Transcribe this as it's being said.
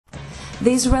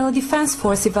The Israeli Defense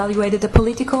Force evaluated the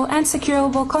political and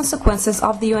securable consequences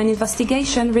of the UN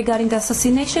investigation regarding the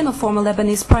assassination of former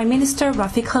Lebanese Prime Minister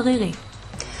Rafik Hariri.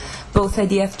 Both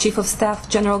IDF Chief of Staff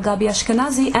General Gabi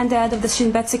Ashkenazi and the head of the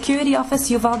Shin Bet Security Office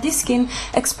Yuval Diskin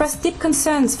expressed deep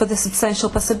concerns for the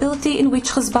substantial possibility in which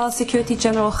Hezbollah Security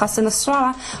General Hassan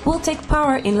Nasralla will take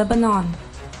power in Lebanon.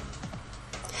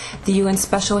 The UN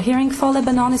Special Hearing for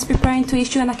Lebanon is preparing to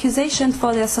issue an accusation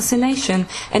for the assassination,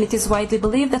 and it is widely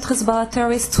believed that Hezbollah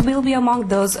terrorists will be among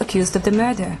those accused of the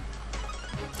murder.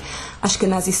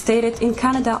 Ashkenazi stated in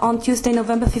Canada on Tuesday,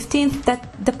 November 15th,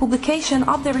 that the publication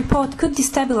of the report could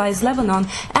destabilize Lebanon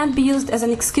and be used as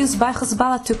an excuse by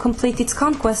Hezbollah to complete its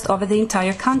conquest over the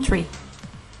entire country.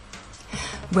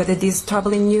 Whether these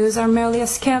troubling news are merely a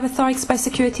scare of rhetorics by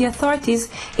security authorities,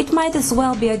 it might as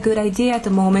well be a good idea at the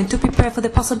moment to prepare for the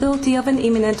possibility of an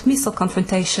imminent missile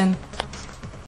confrontation.